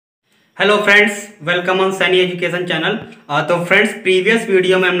Hello friends, welcome on Saini education channel. तो friends, previous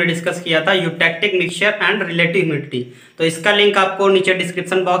video में हमने डिस्कस किया था eutectic mixture and relative humidity. तो इसका लिंक आपको नीचे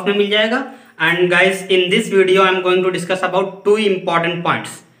डिस्क्रिप्शन बॉक्स में मिल जाएगा। And guys, in this video I am going to discuss about two important points,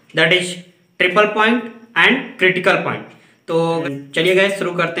 that is triple point and critical point. तो चलिए गाइस,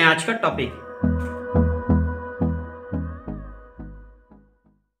 शुरू करते हैं आज का टॉपिक।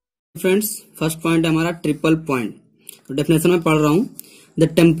 फ्रेंड्स, फर्स्ट पॉइंट है हमारा ट्रिपल पॉइंट। तो डेफिनेशन में पढ़ रहा हूं। The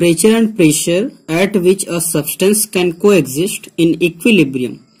temperature and pressure at which a substance can coexist in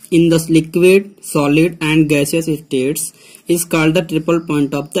equilibrium in the liquid, solid and gaseous states is called the triple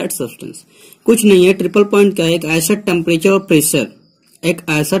point of that substance। कुछ नहीं है, ट्रिपल पॉइंट क्या है? एक ऐसा टेम्परेचर और प्रेशर, एक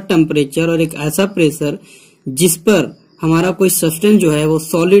ऐसा टेम्परेचर और एक ऐसा प्रेशर जिस पर हमारा कोई सब्सटेंस जो है वो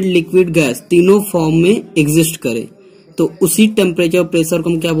सॉलिड, लिक्विड, गैस तीनों फॉर्म में एग्जिस्ट करे, तो उसी टेम्परेचर और प्रेशर को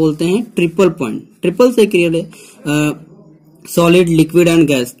हम क्या बोलते हैं? Triple point. ट्रिपल से क्लियर है, सॉलिड, लिक्विड एंड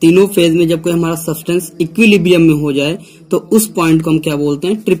गैस तीनों फेज में जब कोई हमारा सब्सटेंस इक्विलिब्रियम में हो जाए तो उस पॉइंट को हम क्या बोलते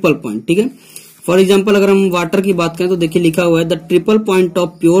हैं? Triple point. ठीक है। फॉर एग्जांपल, अगर हम वाटर की बात करें तो देखिए लिखा हुआ है the triple point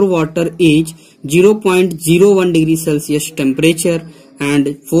of pure water is 0.01 degree Celsius temperature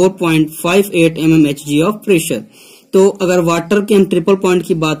and 4.58 mmHg of pressure. तो अगर वाटर के हम ट्रिपल पॉइंट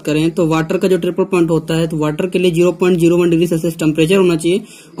की बात करें तो वाटर का जो ट्रिपल पॉइंट होता है तो वाटर के लिए 0.01 डिग्री सेल्सियस टेम्परेचर होना चाहिए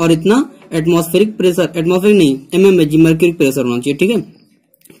और इतना एटमॉस्फेरिक प्रेशर, एटमॉस्फेरिक नहीं, mmHg मर्क्यूरी प्रेशर होना चाहिए। ठीक है।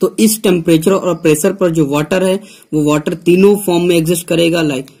 तो इस टेम्परेचर और प्रेशर पर जो वाटर है वो वाटर तीनों फॉर्म में एग्जिस्ट करेगा।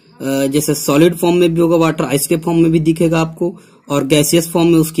 लाइक जैसे सॉलिड फॉर्म में भी होगा वाटर, आइस के फॉर्म में भी दिखेगा आपको, और गैसियस फॉर्म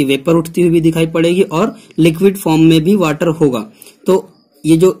में उसकी वेपर उठती हुई भी दिखाई पड़ेगी, और लिक्विड फॉर्म में भी वाटर होगा। तो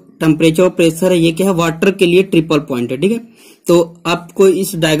ये जो टेम्परेचर और प्रेशर है ये क्या है? वाटर के लिए ट्रिपल पॉइंट है। ठीक है। तो आपको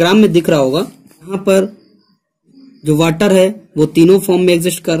इस डायग्राम में दिख रहा होगा, यहाँ पर जो वाटर है वो तीनों फॉर्म में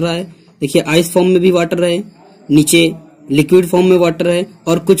एग्जिस्ट कर रहा है। देखिए, आइस फॉर्म में भी वाटर है, नीचे लिक्विड फॉर्म में वाटर है,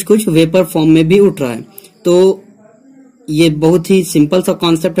 और कुछ कुछ वेपर फॉर्म में भी उठ रहा है। तो ये बहुत ही सिंपल सा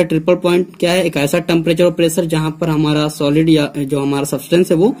कॉन्सेप्ट है। ट्रिपल पॉइंट क्या है? एक ऐसा टेम्परेचर और प्रेशर जहां पर हमारा सॉलिड या जो हमारा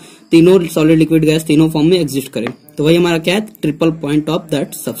सब्सटेंस है वो तीनों सॉलिड, लिक्विड, गैस तीनों फॉर्म में एग्जिस्ट करे, तो वही हमारा क्या है? Triple point of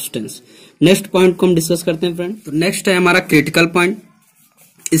that substance. Next point को हम डिस्कस करते हैं फ्रेंड। तो नेक्स्ट है हमारा क्रिटिकल पॉइंट।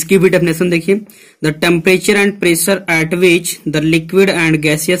 इसकी भी डेफिनेशन देखिए, the temperature and pressure at which the liquid and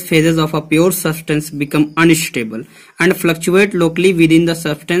gaseous phases of a pure substance become unstable and fluctuate locally with in the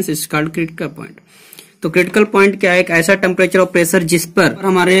substance is called critical point. तो critical point क्या है? एक ऐसा temperature और pressure जिस पर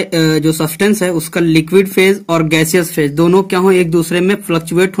हमारे जो सब्सटेंस है उसका लिक्विड फेज और गैसियस फेज दोनों क्या हो? एक दूसरे में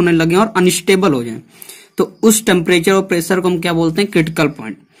फ्लक्चुएट होने लगे और अनस्टेबल हो जाए, तो उस टेम्परेचर और प्रेशर को हम क्या बोलते हैं? Critical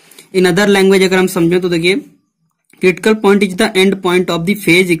point. In other language अगर हम समझें तो देखिए, critical point is the end point of the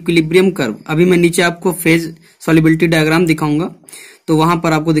phase equilibrium curve. अभी मैं नीचे आपको फेज सॉल्युबिलिटी डायग्राम दिखाऊंगा तो वहां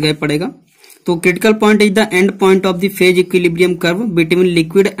पर आपको दिखाई पड़ेगा। तो critical point is the end point of the phase equilibrium curve between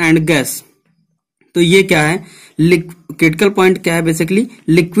liquid and gas. तो ये क्या है? क्रिटिकल पॉइंट क्या है? बेसिकली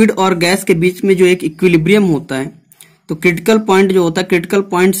लिक्विड और गैस के बीच में जो एक इक्विलिब्रियम होता है, तो क्रिटिकल पॉइंट जो होता है, क्रिटिकल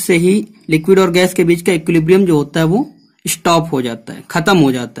पॉइंट से ही लिक्विड और गैस के बीच का इक्विलिब्रियम जो होता है वो स्टॉप हो जाता है, खत्म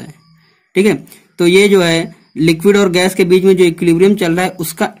हो जाता है। ठीक है। तो ये जो है लिक्विड और गैस के बीच में जो इक्विलिब्रियम चल रहा है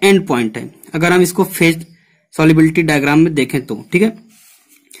उसका एंड पॉइंट है, अगर हम इसको फेज सॉल्युबिलिटी डायग्राम में देखें तो। ठीक है।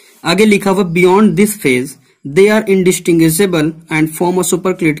 आगे लिखा हुआ, beyond this phase they are indistinguishable and form a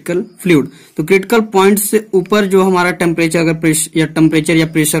super critical fluid. तो क्रिटिकल पॉइंट से ऊपर जो हमारा टेम्परेचर या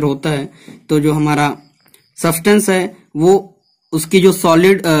प्रेशर होता है, तो जो हमारा सब्सटेंस है वो उसकी जो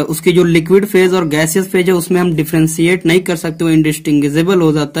सॉलिड, उसकी जो लिक्विड फेज और गैसियस फेज है उसमें हम डिफ्रेंशिएट नहीं कर सकते, वो इंडिस्टिंग्विशेबल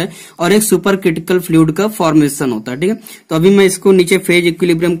हो जाता है और एक सुपर क्रिटिकल फ्लूइड का फॉर्मेशन होता है। ठीक है। तो अभी मैं इसको नीचे फेज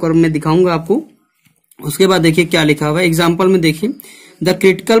इक्विलिब्रियम कर्व में दिखाऊंगा आपको। उसके बाद देखिए क्या लिखा हुआ है एग्जाम्पल में। देखिए, the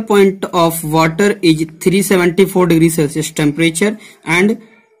critical point of water is 374 degree Celsius temperature and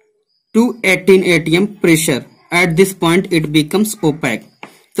 218 atm pressure. At this point it becomes OPEC.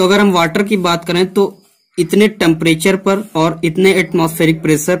 तो अगर हम वाटर की बात करें तो इतने टेम्परेचर पर और इतने एटमॉस्फेरिक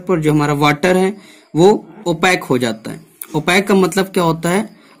प्रेशर पर जो हमारा वाटर है वो ओपैक हो जाता है। ओपैक का मतलब क्या होता है?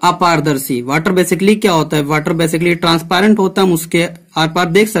 अपारदर्शी। वाटर बेसिकली क्या होता है? वाटर बेसिकली ट्रांसपेरेंट होता है, हम उसके आर पार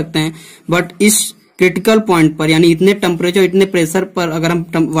देख सकते हैं, बट इस क्रिटिकल पॉइंट पर यानी इतने टेम्परेचर, इतने प्रेशर पर अगर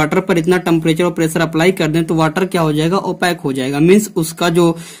हम वाटर पर इतना टेम्परेचर और प्रेशर अप्लाई कर दें तो वाटर क्या हो जाएगा? ओपैक हो जाएगा। मींस उसका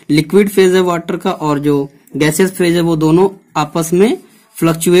जो लिक्विड फेज है वाटर का और जो गैसियस फेज है वो दोनों आपस में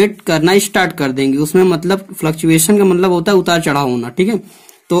फ्लक्चुएट करना स्टार्ट कर देंगे। उसमें मतलब फ्लक्चुएशन का मतलब होता है उतार चढ़ाव होना। ठीक है।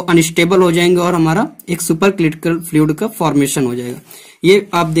 तो अनस्टेबल हो जाएंगे और हमारा एक सुपर क्रिटिकल फ्लूइड का फॉर्मेशन हो जाएगा। ये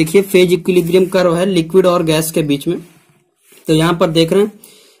आप देखिए फेज इक्विलिब्रियम कर्व है लिक्विड और गैस के बीच में। तो यहां पर देख रहे हैं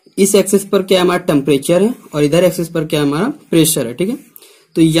इस एक्सिस पर क्या हमारा टेम्परेचर है और इधर एक्सिस पर क्या हमारा प्रेशर है। ठीक है।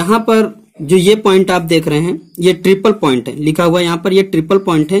 तो यहां पर जो ये पॉइंट आप देख रहे हैं ये ट्रिपल पॉइंट है, लिखा हुआ है यहाँ पर, ये ट्रिपल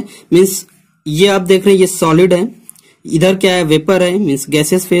पॉइंट है। मीन्स ये आप देख रहे हैं ये सॉलिड है, इधर क्या है वेपर है मीन्स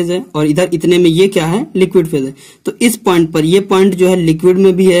गैसियस फेज है, और इधर इतने में ये क्या है लिक्विड फेज है। तो इस पॉइंट पर ये पॉइंट जो है लिक्विड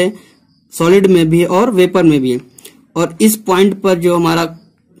में भी है, सॉलिड में भी है और वेपर में भी है। और इस पॉइंट पर जो हमारा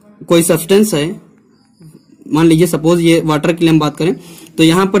कोई सब्सटेंस है, मान लीजिए सपोज ये वाटर के लिए हम बात करें, तो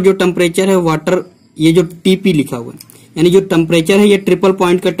यहाँ पर जो टेम्परेचर है वाटर, ये जो टीपी लिखा हुआ है, यानी जो टेम्परेचर है ये ट्रिपल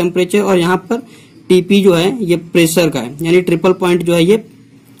पॉइंट का टेम्परेचर, और यहाँ पर टीपी जो है ये प्रेशर का है, यानी ट्रिपल पॉइंट जो है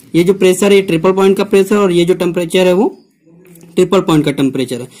ये जो प्रेशर है ये ट्रिपल पॉइंट का प्रेशर, और ये जो टेम्परेचर है वो ट्रिपल पॉइंट का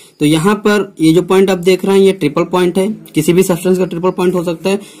टेम्परेचर है। तो यहाँ पर ये जो पॉइंट आप देख रहे हैं ये ट्रिपल पॉइंट है, किसी भी सब्सटेंस का ट्रिपल पॉइंट हो सकता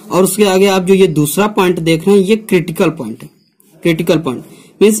है। और उसके आगे आप जो ये दूसरा पॉइंट देख रहे हैं ये क्रिटिकल पॉइंट है। क्रिटिकल पॉइंट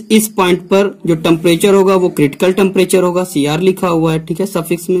मीन्स इस पॉइंट पर जो टेम्परेचर होगा वो क्रिटिकल टेम्परेचर होगा, CR लिखा हुआ है, ठीक है,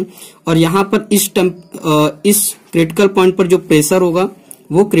 सफिक्स में। और यहाँ पर इस क्रिटिकल पॉइंट पर जो प्रेशर होगा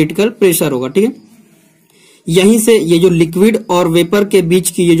वो क्रिटिकल प्रेशर होगा, ठीक है। यहीं से ये जो लिक्विड और वेपर के बीच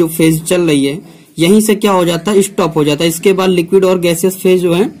की ये जो फेज चल रही है, यहीं से क्या हो जाता है, स्टॉप हो जाता है। इसके बाद लिक्विड और गैसियस फेज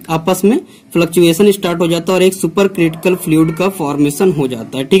जो है आपस में फ्लक्चुएशन स्टार्ट हो जाता है और एक सुपर क्रिटिकल फ्लूइड का फॉर्मेशन हो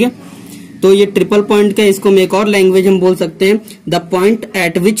जाता है, ठीक है। तो ये ट्रिपल पॉइंट का, इसको में एक और लैंग्वेज हम बोल सकते हैं, the point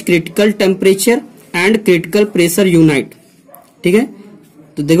eight which critical temperature and critical pressure unite, ठीक है।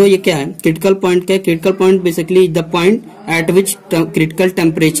 तो देखो ये क्या है, क्रिटिकल पॉइंट क्या है, critical point basically the point eight which critical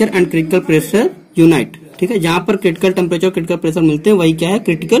temperature and critical pressure unite, ठीक है। जहां पर क्रिटिकल टेम्परेचर और क्रिटिकल प्रेशर मिलते हैं वही क्या है,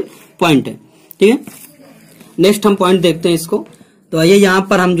 क्रिटिकल पॉइंट है, ठीक है। नेक्स्ट हम पॉइंट देखते हैं इसको। तो आइए यहाँ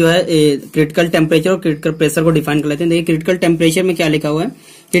पर हम जो है क्रिटिकल टेम्परेचर और क्रिटिकल प्रेशर को डिफाइन कर लेते हैं। देखिए क्रिटिकल टेम्परेचर में क्या लिखा हुआ है,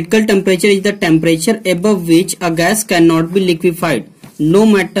 critical temperature is the temperature above which a gas can not be liquefied no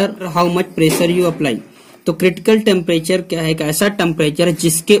matter how much pressure you apply. तो क्रिटिकल टेम्परेचर क्या है, एक ऐसा टेम्परेचर है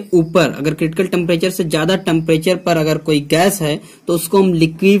जिसके ऊपर, अगर क्रिटिकल टेम्परेचर से ज्यादा टेम्परेचर पर अगर कोई गैस है तो उसको हम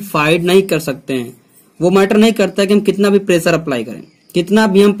लिक्विफाइड नहीं कर सकते हैं। वो मैटर नहीं करता कि हम कितना भी प्रेशर अप्लाई करें, कितना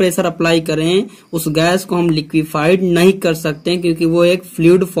भी हम प्रेशर अप्लाई करें उस गैस को हम लिक्विफाइड नहीं कर सकते हैं, क्योंकि वो एक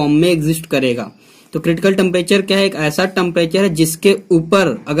फ्लूइड फॉर्म में एग्जिस्ट करेगा। तो क्रिटिकल टेम्परेचर क्या है, एक ऐसा टेम्परेचर है जिसके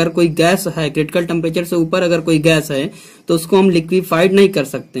ऊपर अगर कोई गैस है, क्रिटिकल टेम्परेचर से ऊपर अगर कोई गैस है तो उसको हम लिक्विफाइड नहीं कर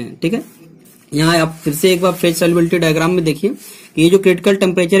सकते हैं, ठीक है। यहाँ आप फिर से एक बार फेज सॉल्युबिलिटी डायग्राम में देखिए कि ये जो क्रिटिकल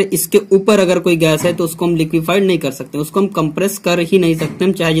टेम्परेचर है इसके ऊपर अगर कोई गैस है तो उसको हम लिक्विफाइड नहीं कर सकते, उसको हम कंप्रेस कर ही नहीं सकते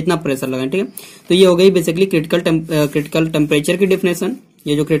हम चाहे जितना प्रेशर लगाएं, ठीक है। तो ये हो गई बेसिकली क्रिटिकल टेम्परेचर की डिफिनेशन,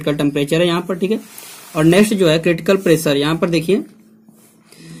 ये जो क्रिटिकल टेम्परेचर है यहाँ पर, ठीक है। और नेक्स्ट जो है क्रिटिकल प्रेशर, यहाँ पर देखिए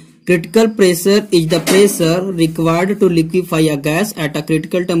critical pressure is the pressure required to liquefy a gas at a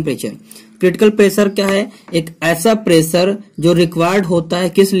critical temperature. Critical pressure क्या है, एक ऐसा प्रेशर जो रिक्वायर्ड होता है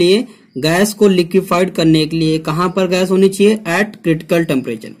किस लिए, गैस को लिक्विफाइड करने के लिए। कहां पर गैस होनी चाहिए, eight critical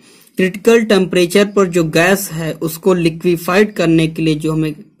temperature. Critical temperature पर जो गैस है उसको लिक्विफाइड करने के लिए जो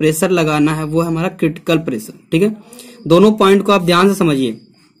हमें प्रेशर लगाना है वो है हमारा क्रिटिकल प्रेशर, ठीक है। दोनों पॉइंट को आप ध्यान से समझिए।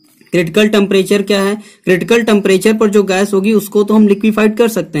 क्रिटिकल टेम्परेचर क्या है, क्रिटिकल टेम्परेचर पर जो गैस होगी उसको तो हम लिक्विफाइड कर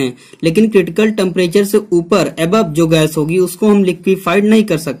सकते हैं, लेकिन क्रिटिकल टेम्परेचर से ऊपर अबव जो गैस होगी उसको हम लिक्विफाइड नहीं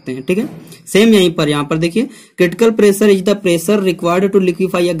कर सकते हैं, ठीक है। सेम यहीं पर, यहाँ पर देखिए critical pressure is the pressure required to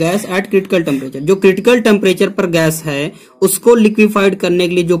liquefy a gas at critical temperature. जो क्रिटिकल टेम्परेचर पर गैस है उसको लिक्विफाइड करने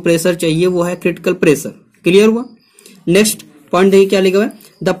के लिए जो प्रेशर चाहिए वो है क्रिटिकल प्रेशर। क्लियर हुआ। नेक्स्ट पॉइंट देखिए क्या लिखा हुआ है,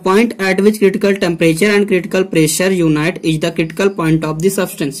 the point eight which critical temperature and critical pressure unite is the critical point of the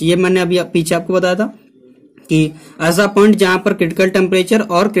substance. ये मैंने अभी पीछे आपको बताया था कि ऐसा पॉइंट जहां पर क्रिटिकल टेम्परेचर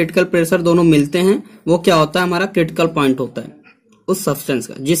और क्रिटिकल प्रेशर दोनों मिलते हैं वो क्या होता है, हमारा क्रिटिकल पॉइंट होता है उस सब्सटेंस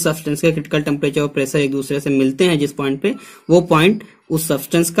का। जिस सब्सटेंस के क्रिटिकल टेम्परेचर और प्रेशर एक दूसरे से मिलते हैं जिस पॉइंट पे, वो पॉइंट उस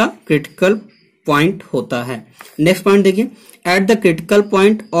सब्सटेंस का क्रिटिकल पॉइंट होता है। नेक्स्ट पॉइंट देखिए, एट द क्रिटिकल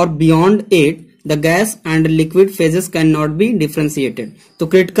पॉइंट और beyond it the gas and liquid phases can not be differentiated. तो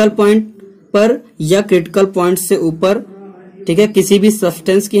क्रिटिकल पॉइंट पर या क्रिटिकल पॉइंट से ऊपर, ठीक है, किसी भी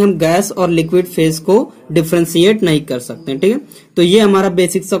सब्सटेंस की हम गैस और लिक्विड फेज को डिफरेंशिएट नहीं कर सकते, ठीक है। तो ये हमारा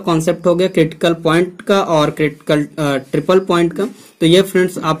बेसिक सा कॉन्सेप्ट हो गया क्रिटिकल पॉइंट का और क्रिटिकल ट्रिपल पॉइंट का। तो ये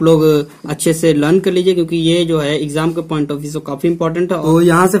फ्रेंड्स आप लोग अच्छे से लर्न कर लीजिए, क्योंकि ये जो है एग्जाम के पॉइंट ऑफ व्यू से काफी इंपॉर्टेंट है। और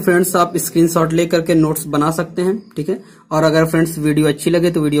यहाँ से फ्रेंड्स आप स्क्रीनशॉट ले करके नोट्स बना सकते हैं, ठीक है। और अगर फ्रेंड्स वीडियो अच्छी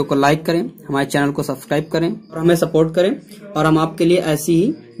लगे तो वीडियो को लाइक करें, हमारे चैनल को सब्सक्राइब करें और हमें सपोर्ट करें, और हम आपके लिए ऐसी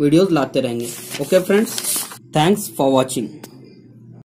ही वीडियोज लाते रहेंगे। Okay friends, thanks for watching.